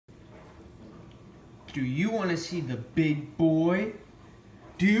Do you want to see the big boy?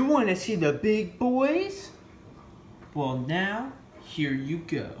 Do you want to see the big boys? Well, now, here you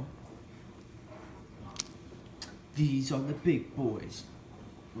go. These are the big boys.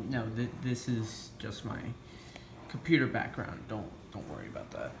 No, this is just my computer background. Don't worry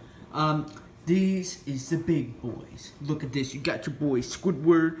about that. This is the big boys. Look at this. You got your boy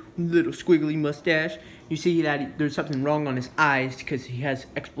Squidward, little squiggly mustache. You see that there's something wrong on his eyes because he has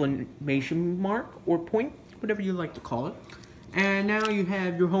exclamation mark or point, whatever you like to call it. And now you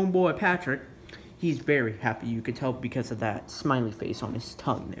have your homeboy Patrick. He's very happy. You could tell because of that smiley face on his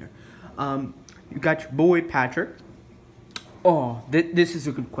tongue there. You got your boy Patrick. Oh, this is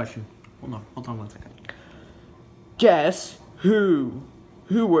a good question. Hold on one second. Guess who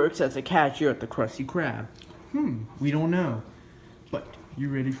works as a cashier at the Krusty Krab? We don't know. But you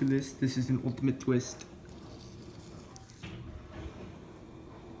ready for this? This is an ultimate twist.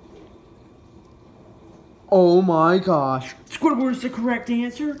 Oh my gosh. Squidward's the correct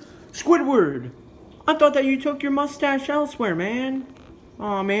answer? Squidward! I thought that you took your mustache elsewhere, man.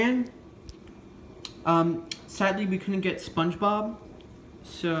 Aw, man. Sadly, we couldn't get SpongeBob.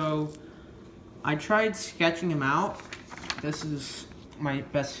 So, I tried sketching him out. This is my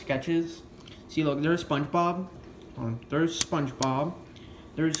best sketches. See, look, there's SpongeBob. There's SpongeBob.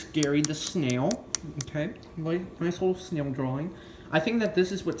 There's Gary the snail. Okay, nice little snail drawing. I think that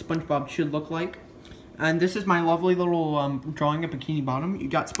this is what SpongeBob should look like. And this is my lovely little drawing of Bikini Bottom. You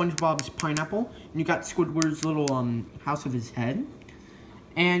got SpongeBob's pineapple, and you got Squidward's little house of his head.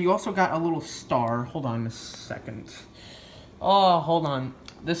 And you also got a little star. Hold on a second. Oh, hold on.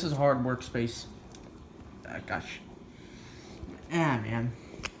 This is a hard workspace. Gosh. Man.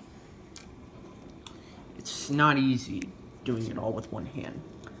 It's not easy doing it all with one hand.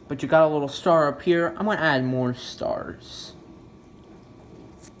 But you got a little star up here. I'm going to add more stars.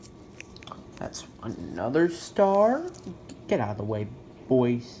 That's another star. Get out of the way,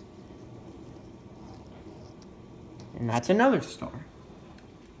 boys. And that's another star.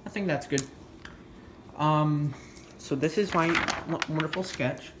 I think that's good. So this is my wonderful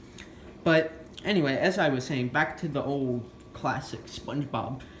sketch. But anyway, as I was saying, back to the old classic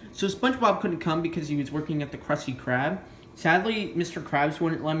SpongeBob. So SpongeBob couldn't come because he was working at the Krusty Krab. Sadly, Mr. Krabs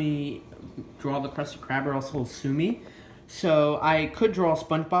wouldn't let me draw the Krusty Krab or else he'll sue me. So I could draw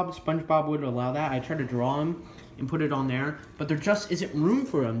SpongeBob. SpongeBob would allow that. I tried to draw him and put it on there, but there just isn't room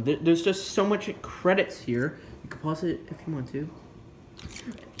for him. There's just so much credits here. You can pause it if you want to.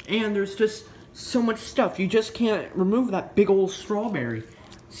 And there's just so much stuff. You just can't remove that big old strawberry.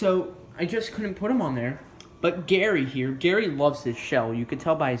 So I just couldn't put him on there. But Gary here, Gary loves his shell. You can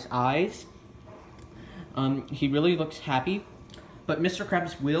tell by his eyes. He really looks happy. But Mr.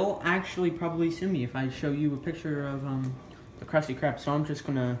 Krabs will actually probably sue me if I show you a picture of the Krusty Krab. So I'm just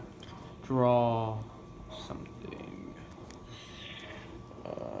gonna draw something.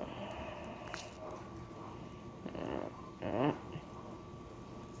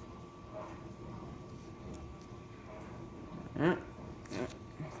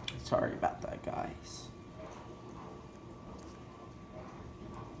 Sorry about that, guys.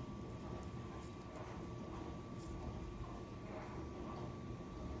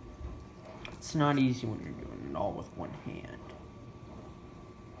 It's not easy when you're doing it all with one hand.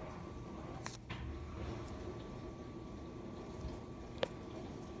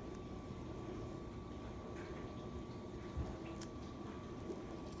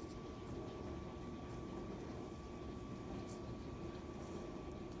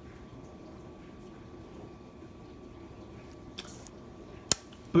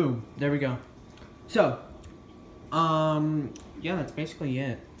 Boom, there we go. So, yeah, that's basically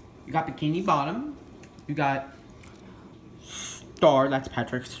it. You got Bikini Bottom. You got Star. That's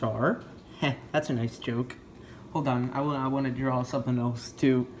Patrick's Star. Heh, that's a nice joke. Hold on, I want to draw something else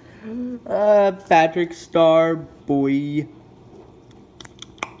too. Patrick Star, boy.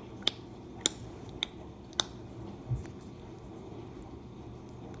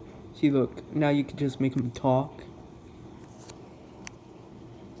 See, look. Now you can just make him talk.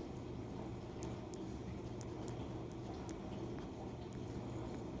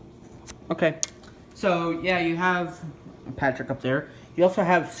 Okay, so yeah, you have Patrick up there. You also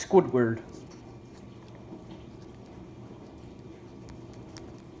have Squidward.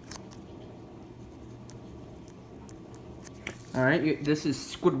 Alright, this is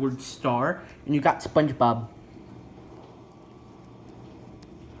Squidward's star, and you got SpongeBob.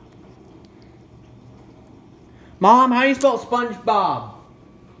 Mom, how do you spell SpongeBob?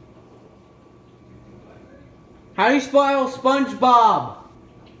 How do you spell SpongeBob?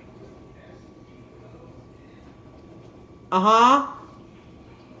 Uh-huh.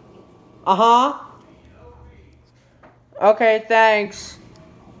 Okay, thanks.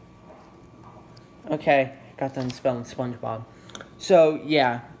 Okay, got done spelling SpongeBob. So,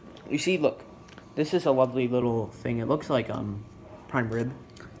 yeah. You see, look. This is a lovely little thing. It looks like, prime rib.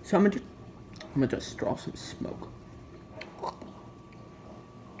 So I'm gonna just draw some smoke.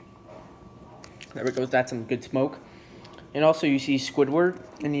 There we go. That's some good smoke. And also, you see Squidward.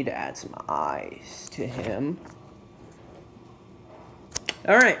 I need to add some eyes to him.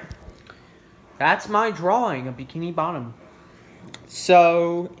 Alright. That's my drawing of Bikini Bottom.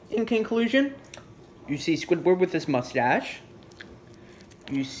 So, in conclusion, you see Squidward with his mustache.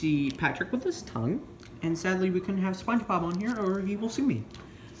 You see Patrick with his tongue. And sadly, we couldn't have SpongeBob on here or he will sue me.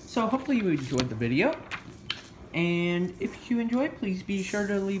 So, hopefully you enjoyed the video. And if you enjoyed, please be sure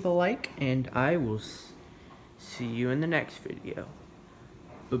to leave a like. And I will see you in the next video.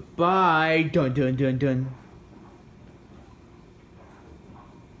 Bye-bye. Dun dun dun dun.